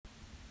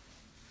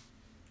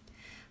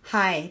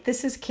Hi,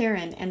 this is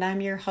Karen, and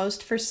I'm your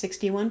host for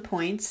 61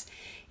 Points.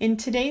 In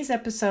today's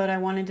episode, I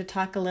wanted to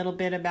talk a little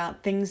bit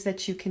about things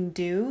that you can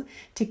do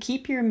to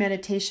keep your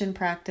meditation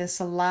practice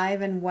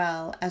alive and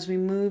well as we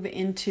move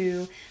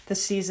into the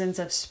seasons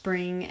of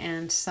spring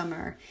and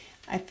summer.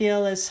 I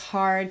feel it's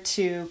hard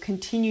to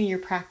continue your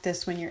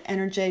practice when your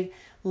energy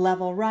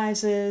level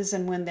rises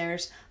and when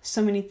there's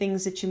so many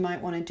things that you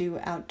might want to do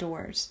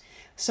outdoors.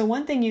 So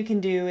one thing you can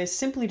do is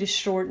simply to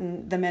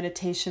shorten the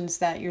meditations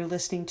that you're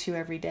listening to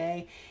every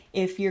day.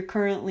 If you're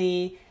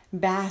currently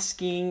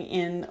basking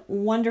in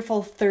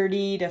wonderful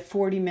 30 to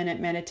 40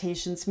 minute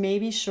meditations,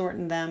 maybe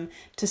shorten them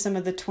to some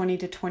of the 20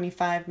 to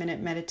 25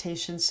 minute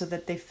meditations so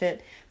that they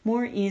fit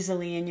more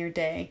easily in your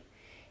day.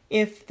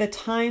 If the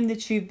time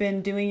that you've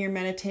been doing your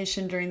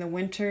meditation during the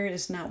winter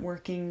is not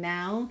working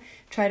now,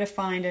 try to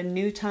find a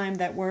new time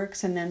that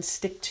works and then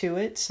stick to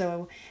it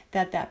so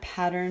that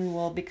pattern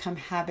will become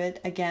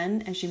habit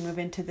again as you move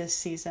into this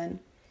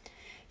season.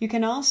 You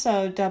can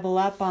also double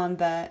up on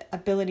the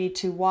ability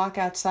to walk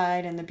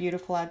outside in the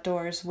beautiful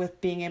outdoors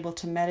with being able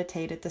to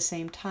meditate at the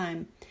same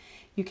time.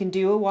 You can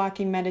do a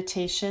walking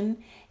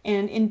meditation,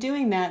 and in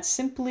doing that,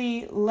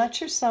 simply let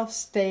yourself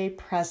stay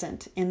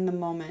present in the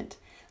moment.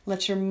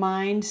 Let your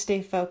mind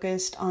stay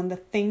focused on the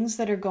things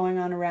that are going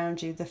on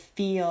around you, the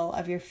feel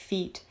of your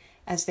feet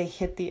as they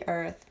hit the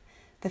earth,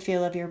 the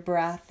feel of your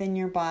breath in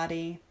your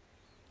body,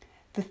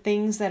 the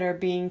things that are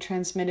being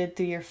transmitted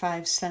through your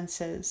five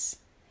senses.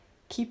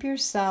 Keep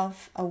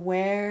yourself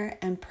aware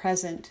and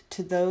present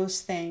to those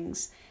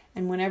things,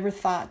 and whenever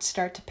thoughts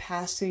start to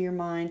pass through your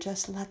mind,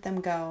 just let them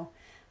go.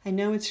 I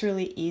know it's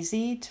really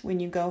easy when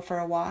you go for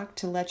a walk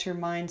to let your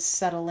mind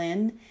settle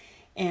in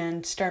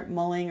and start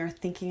mulling or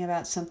thinking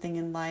about something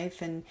in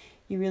life, and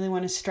you really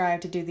want to strive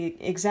to do the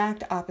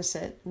exact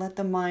opposite. Let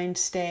the mind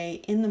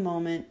stay in the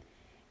moment,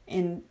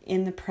 in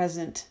the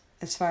present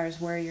as far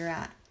as where you're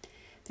at.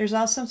 There's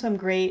also some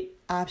great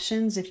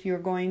options if you're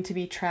going to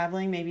be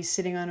traveling, maybe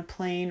sitting on a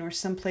plane or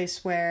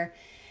someplace where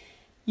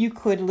you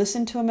could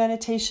listen to a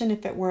meditation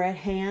if it were at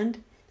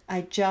hand.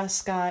 I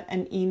just got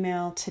an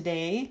email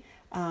today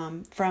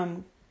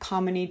from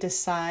Kamini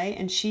Desai,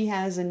 and she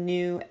has a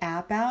new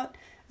app out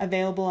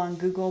available on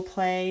Google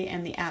Play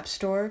and the App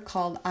Store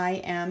called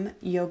I Am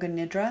Yoga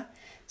Nidra.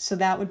 So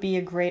that would be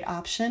a great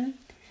option.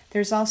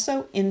 There's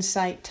also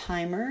Insight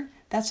Timer.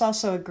 That's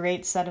also a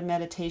great set of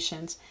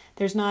meditations.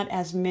 There's not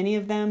as many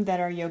of them that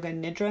are Yoga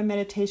Nidra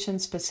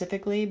meditations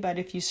specifically, but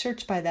if you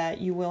search by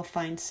that, you will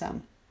find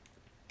some.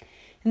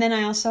 And then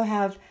I also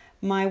have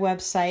my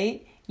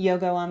website,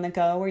 Yoga on the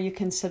Go, where you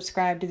can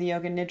subscribe to the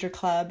Yoga Nidra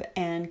Club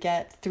and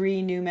get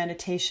 3 new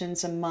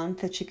meditations a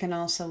month that you can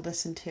also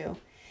listen to.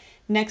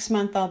 Next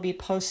month, I'll be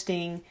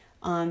posting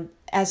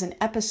as an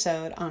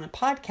episode on a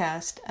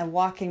podcast, a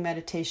walking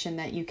meditation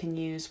that you can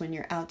use when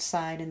you're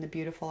outside in the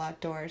beautiful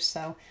outdoors.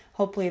 So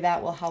hopefully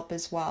that will help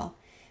as well.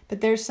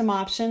 But there's some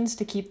options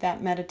to keep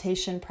that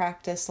meditation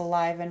practice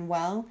alive and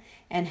well,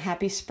 and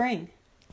happy spring.